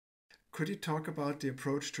Could you talk about the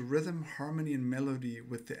approach to rhythm, harmony, and melody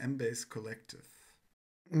with the mbase collective?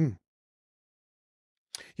 Mm.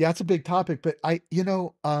 Yeah, it's a big topic, but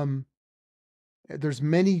there's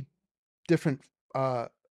many different uh,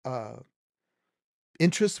 uh,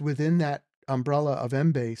 interests within that umbrella of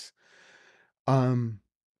mbase. Um,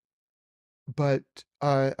 but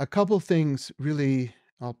a couple of things really,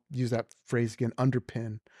 I'll use that phrase again,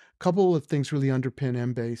 underpin. A couple of things really underpin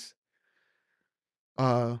mbase.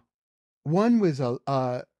 Uh, One was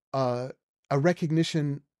a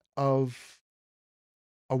recognition of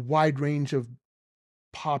a wide range of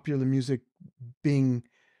popular music being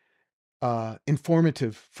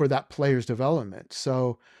informative for that player's development.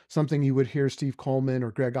 So something you would hear Steve Coleman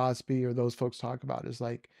or Greg Osby or those folks talk about is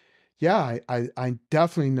like, yeah, I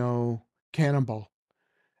definitely know Cannonball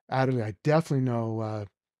Adderley. I definitely know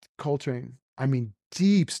Coltrane. I mean,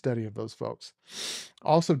 deep study of those folks.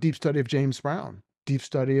 Also, deep study of James Brown. Deep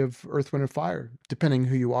study of Earth, Wind, and Fire. Depending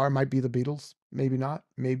who you are, might be the Beatles, maybe not,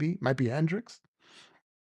 maybe might be Hendrix.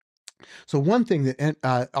 So one thing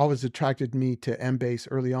that always attracted me to mbase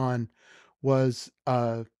early on was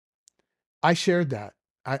I shared that.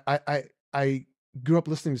 I grew up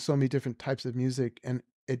listening to so many different types of music, and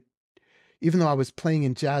it even though I was playing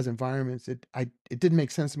in jazz environments, it didn't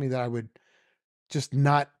make sense to me that I would just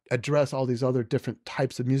not address all these other different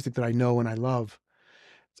types of music that I know and I love.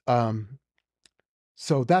 Um,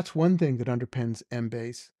 so that's one thing that underpins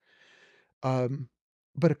mbase. Um,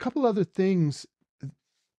 but a couple other things.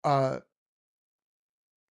 Uh,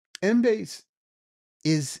 mbase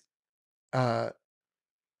is uh,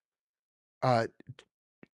 uh,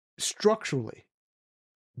 structurally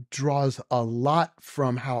draws a lot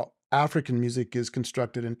from how African music is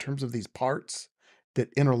constructed in terms of these parts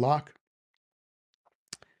that interlock,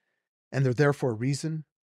 and they're there for a reason.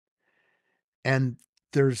 And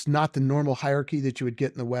there's not the normal hierarchy that you would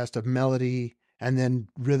get in the West of melody, and then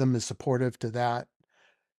rhythm is supportive to that.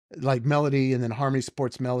 Like melody, and then harmony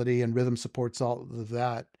supports melody, and rhythm supports all of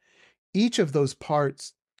that. Each of those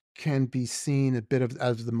parts can be seen a bit of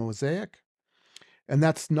as the mosaic, and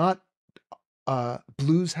that's not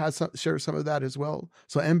blues has shares some of that as well.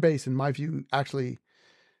 So mbase, in my view, actually,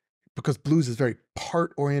 because blues is very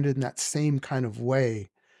part oriented in that same kind of way,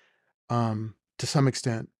 to some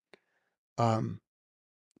extent, um,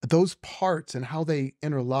 those parts and how they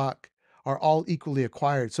interlock are all equally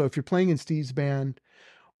acquired. So if you're playing in Steve's band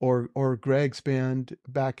or Greg's band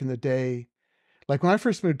back in the day, like when I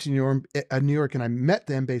first moved to New York, and I met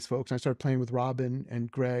the mbase folks, and I started playing with Robin and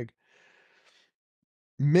Greg,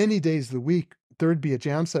 many days of the week, there'd be a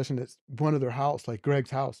jam session at one of their house, like Greg's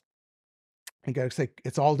house. And Greg'd say,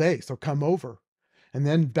 it's all day, so come over. And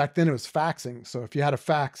then back then it was faxing. So if you had a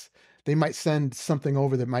fax, they might send something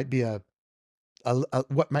over that might be a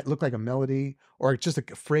what might look like a melody or just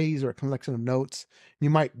a phrase or a collection of notes. You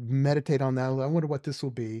might meditate on that. I wonder what this will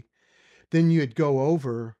be. Then you'd go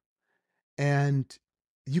over and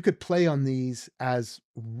you could play on these as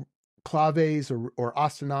claves or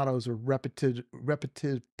ostinatos or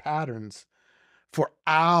repetitive patterns for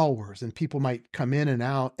hours, and people might come in and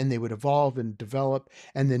out, and they would evolve and develop,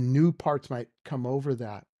 and then new parts might come over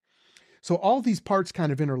that. So all these parts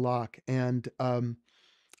kind of interlock, and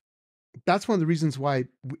that's one of the reasons why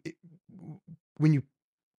when you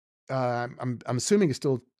I'm assuming it's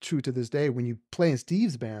still true to this day, when you play in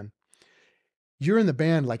Steve's band, you're in the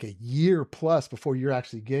band like a year plus before you're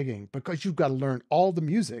actually gigging, because you've got to learn all the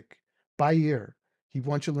music by ear. He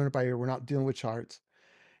wants you to learn it by ear. We're not dealing with charts.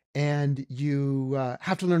 And you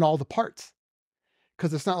have to learn all the parts,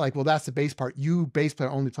 because it's not like, well, that's the bass part. You bass player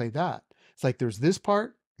only play that. It's like there's this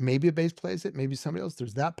part, maybe a bass plays it, maybe somebody else.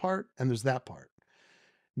 There's that part, and there's that part.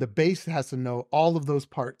 The bass has to know all of those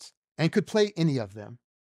parts and could play any of them.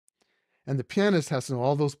 And the pianist has to know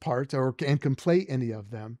all those parts and can play any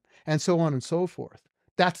of them, and so on and so forth.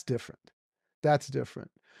 That's different. That's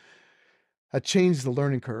different. That changes the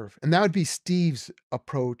learning curve. And that would be Steve's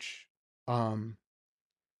approach. Um,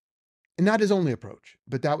 and not his only approach,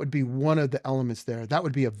 but that would be one of the elements there. That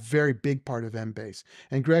would be a very big part of mbase.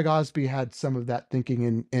 And Greg Osby had some of that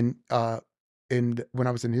thinking in when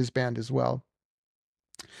I was in his band as well.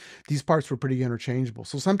 These parts were pretty interchangeable.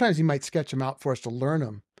 So sometimes he might sketch them out for us to learn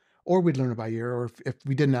them, or we'd learn it by ear, or if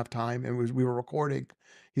we didn't have time and we were recording,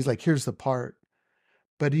 he's like, here's the part.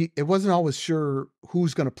 But it wasn't always sure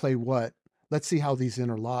who's going to play what. Let's see how these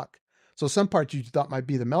interlock. So some parts you thought might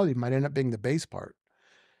be the melody might end up being the bass part,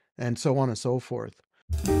 and so on and so forth.